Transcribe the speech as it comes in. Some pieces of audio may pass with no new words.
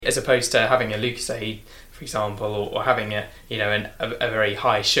as opposed to having a Lucozade, for example, or having a very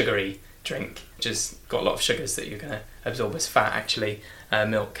high sugary drink, which has got a lot of sugars that you're going to absorb as fat. Actually,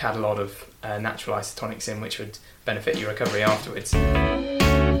 milk had a lot of natural isotonics in, which would benefit your recovery afterwards.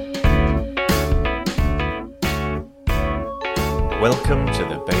 Welcome to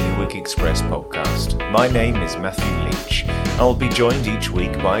the Bailiwick Express podcast. My name is Matthew Leach. I'll be joined each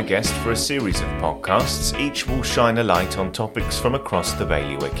week by a guest for a series of podcasts. Each will shine a light on topics from across the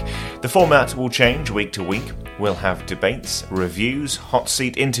bailiwick. The format will change week to week. We'll have debates, reviews, hot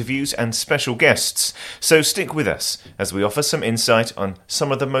seat interviews and special guests. So stick with us as we offer some insight on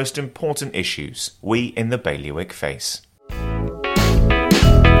some of the most important issues we in the bailiwick face.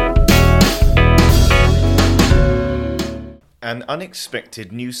 An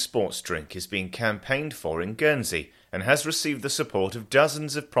unexpected new sports drink is being campaigned for in Guernsey and has received the support of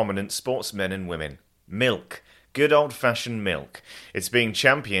dozens of prominent sportsmen and women. Milk. Good old-fashioned milk. It's being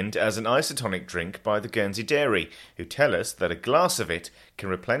championed as an isotonic drink by the Guernsey Dairy, who tell us that a glass of it can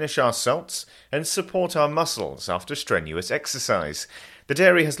replenish our salts and support our muscles after strenuous exercise. The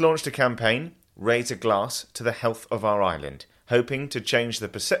dairy has launched a campaign, Raise a Glass to the Health of Our Island, hoping to change the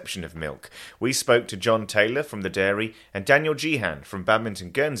perception of milk. We spoke to John Taylor from the dairy and Daniel Gehan from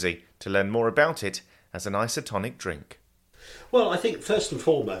Badminton Guernsey to learn more about it as an isotonic drink. Well, I think first and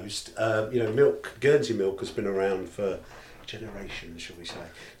foremost, milk, Guernsey milk has been around for generations, shall we say.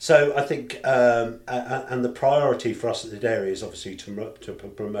 So I think, and the priority for us at the dairy is obviously to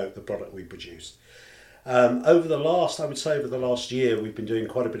promote the product we produce. Over the last year, we've been doing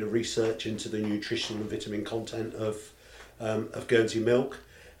quite a bit of research into the nutritional and vitamin content of Guernsey milk,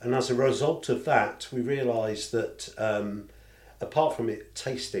 and as a result of that we realised that apart from it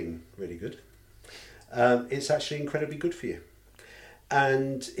tasting really good, it's actually incredibly good for you.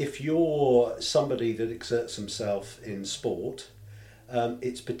 And if you're somebody that exerts himself in sport,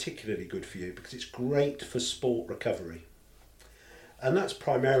 it's particularly good for you because it's great for sport recovery, and that's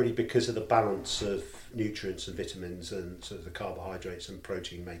primarily because of the balance of nutrients and vitamins and sort of the carbohydrates and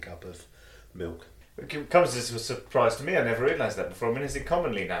protein makeup of milk. It comes as a surprise to me. I never realised that before. I mean, is it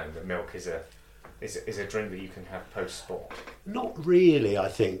commonly known that milk is a drink that you can have post-sport? Not really, I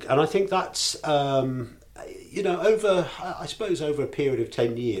think. And I think that's, over a period of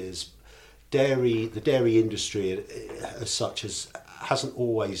 10 years, the dairy industry as such hasn't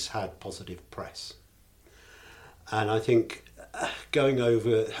always had positive press. And I think going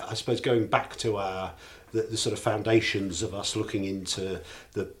back to the sort of foundations of us looking into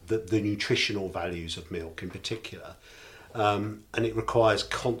the nutritional values of milk in particular, and it requires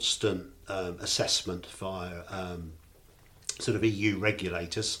constant assessment via sort of EU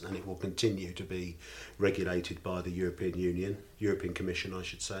regulators, and it will continue to be regulated by the European Commission, I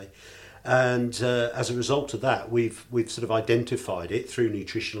should say. And as a result of that, we've sort of identified it through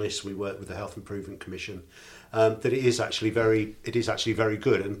nutritionalists. We work with the Health Improvement Commission. That it is actually very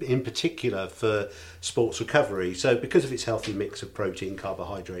good, and in particular for sports recovery. So because of its healthy mix of protein,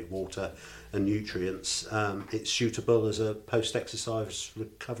 carbohydrate, water and nutrients, it's suitable as a post-exercise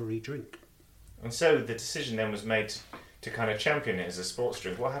recovery drink. And so the decision then was made to kind of champion it as a sports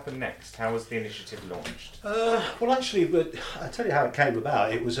drink. What happened next? How was the initiative launched? Well, actually, I'll tell you how it came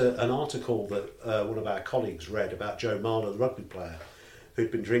about. It was an article that one of our colleagues read about Joe Marler, the rugby player, who'd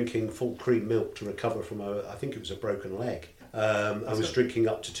been drinking full cream milk to recover from I think it was a broken leg. I was drinking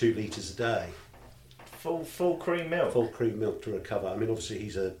up to 2 litres a day. Full cream milk? Full cream milk to recover. I mean, obviously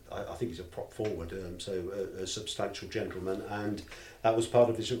I think he's a prop forward, so a substantial gentleman, and that was part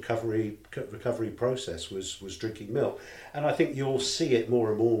of his recovery process was drinking milk. And I think you'll see it more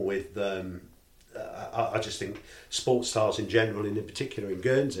and more with I just think sports stars in general, and in particular in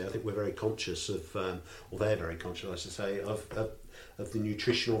Guernsey. I think we're very conscious of, or they're very conscious, I should say, of the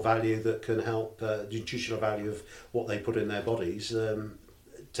nutritional value that can help, the nutritional value of what they put in their bodies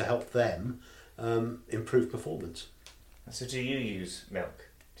to help them improve performance. So do you use milk?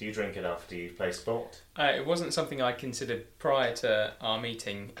 Do you drink it after you play sport? It wasn't something I considered prior to our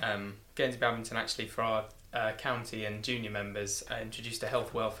meeting. Guernsey Badminton actually, for our county and junior members, introduced a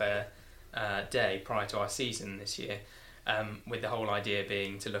health welfare day prior to our season this year, with the whole idea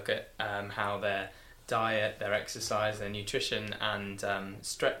being to look at how their diet, their exercise, their nutrition and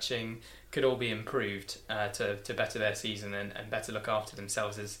stretching could all be improved to better their season and better look after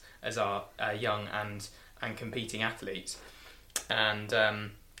themselves as our young and competing athletes. And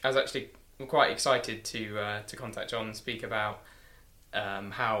I was actually quite excited to contact John and speak about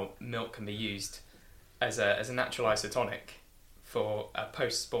how milk can be used as a natural isotonic for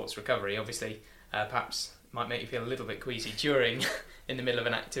post-sports recovery. Obviously, perhaps might make you feel a little bit queasy during in the middle of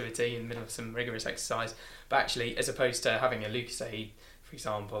an activity, in the middle of some rigorous exercise, but actually, as opposed to having a Lucozade, for for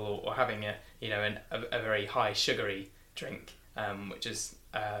example, or having a very high sugary drink, which has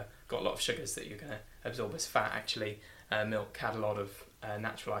got a lot of sugars that you're going to absorb as fat. Actually, milk had a lot of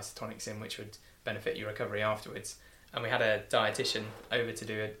natural isotonics in, which would benefit your recovery afterwards. And we had a dietitian over to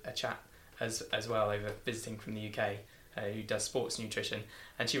do a chat as well, over visiting from the UK, who does sports nutrition,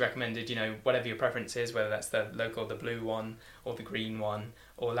 and she recommended, whatever your preference is, whether that's the local, the blue one, or the green one,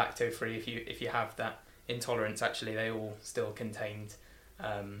 or lacto-free, if you have that intolerance. Actually, they all still contained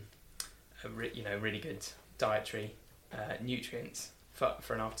really good dietary nutrients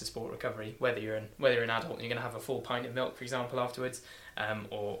for an after sport recovery, whether you're an adult and you're going to have a full pint of milk, for example, afterwards,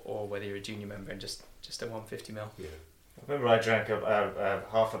 or whether you're a junior member and just a 150ml. Yeah. I remember I drank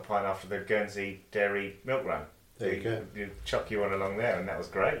half a pint after the Guernsey Dairy Milk Run. There you go. You chuck you on along there, and that was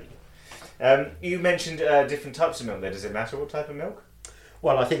great. You mentioned different types of milk there. Does it matter what type of milk?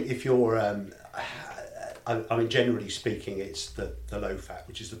 Well, I think if you're, I mean, generally speaking, it's the low fat,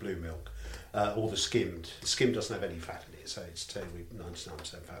 which is the blue milk, or the skimmed. Skim doesn't have any fat in it, so it's totally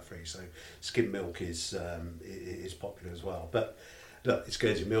 99% fat free. So skim milk is popular as well. But look, it's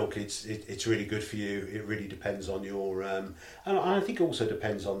Guernsey milk. It's really good for you. It really depends on your, and I think it also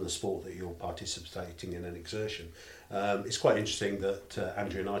depends on the sport that you're participating in, an exertion. It's quite interesting that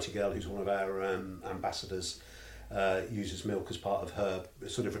Andrea Nightingale, who's one of our ambassadors, uses milk as part of her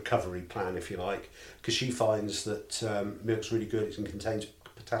sort of recovery plan, if you like, because she finds that milk's really good. It contains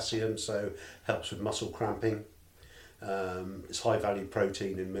potassium, so helps with muscle cramping. It's high value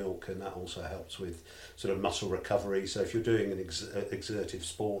protein in milk, and that also helps with sort of muscle recovery. So if you're doing an exertive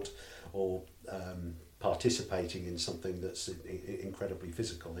sport or participating in something that's incredibly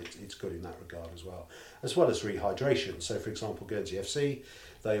physical, it's good in that regard as well as rehydration. So for example, Guernsey FC,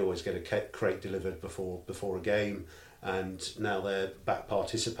 they always get a crate delivered before a game, and now they're back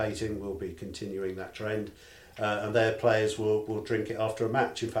participating. We'll be continuing that trend, and their players will drink it after a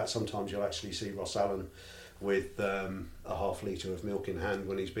match. In fact, sometimes you'll actually see Ross Allen with a half litre of milk in hand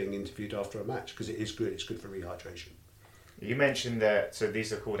when he's being interviewed after a match, because it is good. It's good for rehydration. You mentioned that, so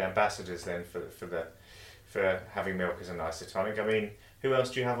these are called ambassadors then for having milk as an isotonic. I mean, who else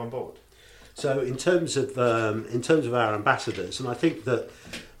do you have on board? So in terms of our ambassadors, and I think that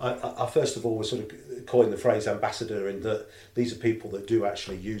I first of all was sort of coined the phrase ambassador in that these are people that do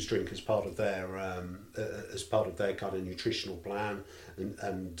actually use drink as part of their kind of nutritional plan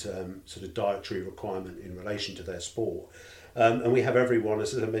and sort of dietary requirement in relation to their sport. And we have everyone,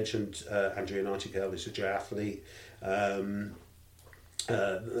 as I mentioned, Andrea Nightingale is a duathlete,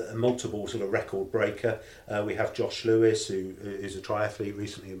 a multiple sort of record breaker. We have Josh Lewis, who is a triathlete,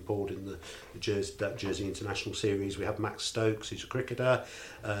 recently enrolled in the Jersey International Series. We have Max Stokes, who's a cricketer,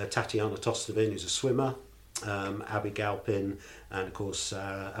 Tatiana Tostevin, who's a swimmer, Abby Galpin, and of course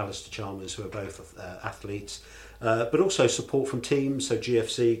Alistair Chalmers, who are both athletes. But also support from teams, so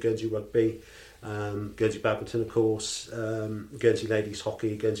GFC, Guernsey Rugby, Guernsey Badminton, of course, Guernsey Ladies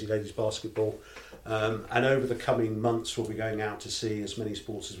Hockey, Guernsey Ladies Basketball. And over the coming months, we'll be going out to see as many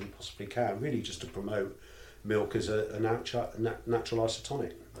sports as we possibly can, really just to promote milk as a natural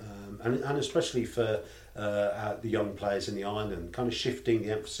isotonic. And especially for the young players in the island, kind of shifting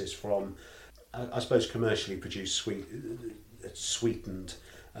the emphasis from, I suppose, commercially produced sweetened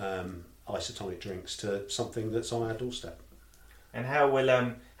isotonic drinks to something that's on our doorstep. And how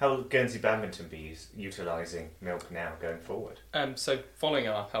will Guernsey Badminton be utilising milk now going forward? So following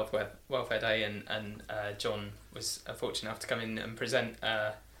our Health Welfare Day, and John was fortunate enough to come in and present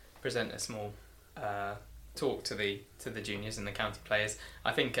a small talk to the juniors and the county players.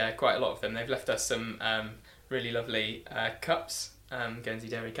 I think quite a lot of them, they've left us some really lovely cups, Guernsey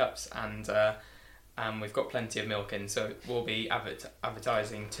Dairy cups, and we've got plenty of milk in, so we'll be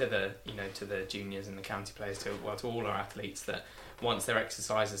advertising to the juniors and the county players, to all our athletes, that once their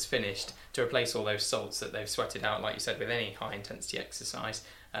exercise is finished, to replace all those salts that they've sweated out, like you said, with any high intensity exercise.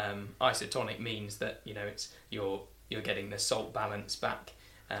 Isotonic means that it's you're getting the salt balance back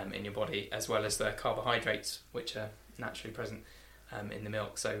in your body, as well as the carbohydrates which are naturally present in the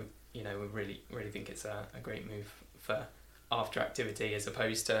milk. So we really think it's a great move for after activity, as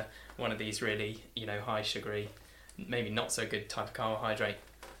opposed to one of these really high sugary, maybe not so good type of carbohydrate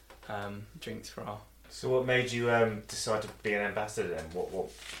drinks for our. So what made you decide to be an ambassador then? What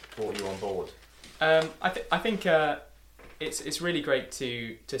brought you on board? I think it's really great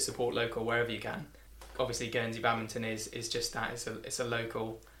to support local wherever you can. Obviously Guernsey Badminton is just that. It's a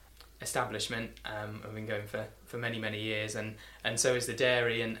local establishment, and we've been going for many years, and so is the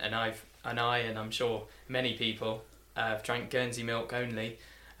dairy, and I'm sure many people have drank Guernsey milk only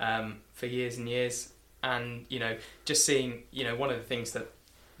for years and years, and just seeing one of the things that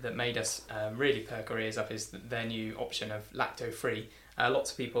made us really perk our ears up is their new option of lacto-free,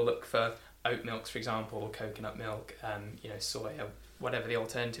 Lots of people look for oat milks, for example, or coconut milk, soy, whatever the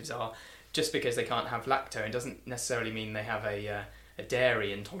alternatives are. Just because they can't have lactose, it doesn't necessarily mean they have a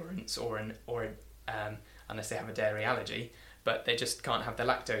dairy intolerance unless they have a dairy allergy. But they just can't have the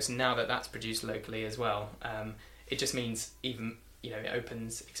lactose. And now that that's produced locally as well, it just means even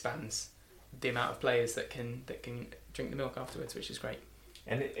it expands the amount of players that can drink the milk afterwards, which is great.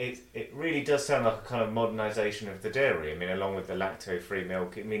 And it really does sound like a kind of modernisation of the dairy. I mean, along with the lactose-free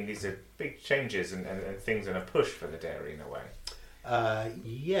milk, these are big changes and things and a push for the dairy in a way.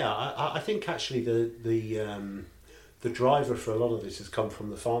 I think actually the driver for a lot of this has come from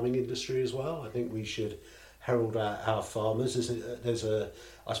the farming industry as well. I think we should herald our farmers. There's a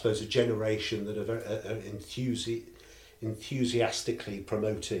generation that are enthusiastically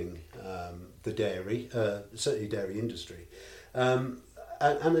promoting the dairy, certainly dairy industry. And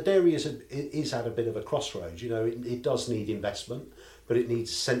the dairy is at a bit of a crossroads. It does need investment, but it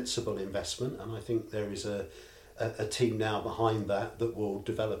needs sensible investment. And I think there is a team now behind that will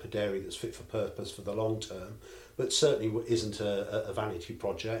develop a dairy that's fit for purpose for the long term, but certainly isn't a vanity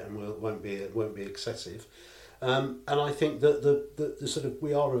project and won't be excessive. And I think that the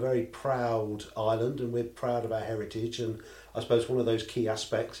we are a very proud island, and we're proud of our heritage. And I suppose one of those key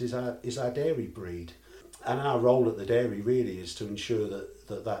aspects is our dairy breed. And our role at the dairy really is to ensure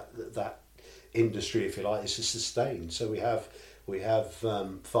that industry, if you like, is sustained. So we have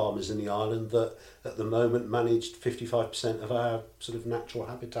farmers in the island that at the moment manage 55% of our sort of natural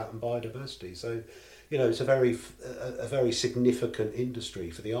habitat and biodiversity. So, it's a very significant industry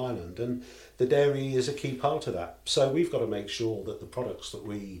for the island, and the dairy is a key part of that. So we've got to make sure that the products that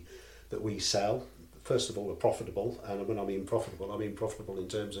we sell, first of all, are profitable. And when I mean profitable in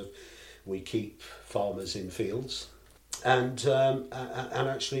terms of we keep farmers in fields, and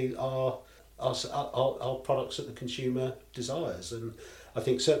actually are products that the consumer desires. And I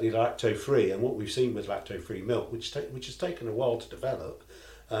think certainly lactose-free, and what we've seen with lactose-free milk, which has taken a while to develop,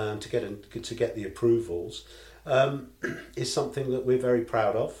 to get the approvals, is something that we're very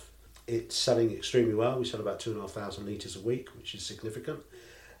proud of. It's selling extremely well. We sell about 2,500 litres a week, which is significant.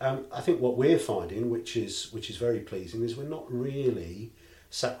 I think what we're finding, which is very pleasing, is we're not really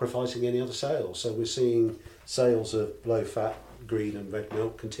sacrificing any other sales. So we're seeing sales of low-fat green and red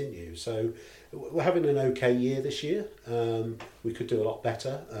milk continue. So we're having an okay year this year. We could do a lot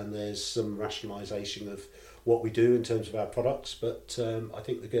better, and there's some rationalisation of what we do in terms of our products. But I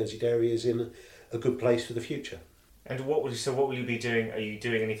think the Guernsey Dairy is in a good place for the future. And what will you be doing? Are you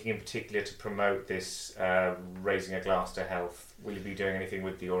doing anything in particular to promote this raising a glass to health? Will you be doing anything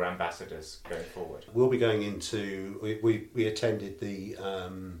with your ambassadors going forward? We'll be going into. We attended the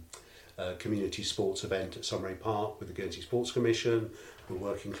community sports event at Sunray Park with the Guernsey Sports Commission. We're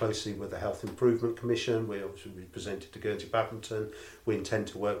working closely with the Health Improvement Commission. We presented to Guernsey Badminton. We intend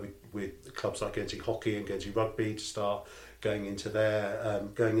to work with clubs like Guernsey Hockey and Guernsey Rugby to start going into their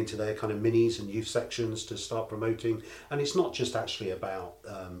kind of minis and youth sections to start promoting. And it's not just actually about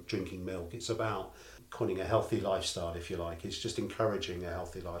drinking milk. It's about coining a healthy lifestyle, if you like. It's just encouraging a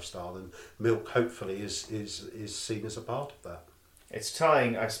healthy lifestyle, and milk hopefully is seen as a part of that. It's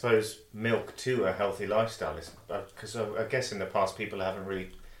tying, I suppose, milk to a healthy lifestyle, because I guess in the past people haven't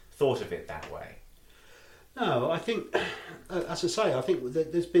really thought of it that way. No, I think, as I say, I think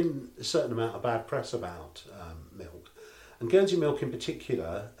there's been a certain amount of bad press about milk. And Guernsey milk in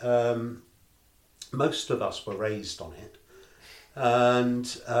particular, most of us were raised on it.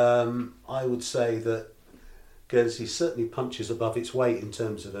 And I would say that Guernsey certainly punches above its weight in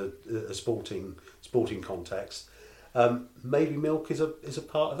terms of a sporting context. Maybe milk is a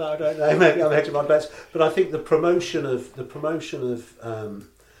part of that. I don't know. Maybe I'm hedging my bets, but I think the promotion of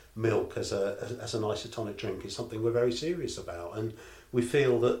milk as an isotonic drink is something we're very serious about, and we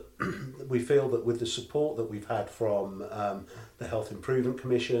feel that with the support that we've had from the Health Improvement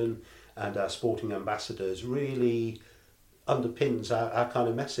Commission and our sporting ambassadors really underpins our kind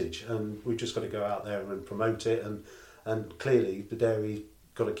of message, and we've just got to go out there and promote it, and clearly the dairy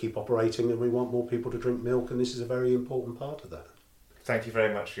got to keep operating, and we want more people to drink milk, and this is a very important part of that. Thank you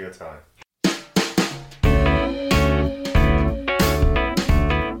very much for your time.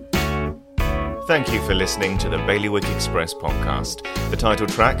 Thank you for listening to the Bailiwick Express podcast. The title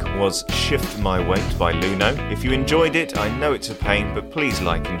track was Shift My Weight by Luno. If you enjoyed it, I know it's a pain, but please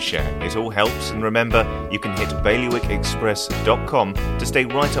like and share. It all helps, and remember, you can hit bailiwickexpress.com to stay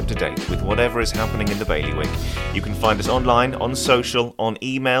right up to date with whatever is happening in the Bailiwick. You can find us online, on social, on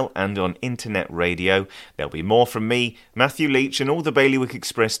email, and on internet radio. There'll be more from me, Matthew Leach, and all the Bailiwick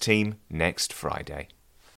Express team next Friday.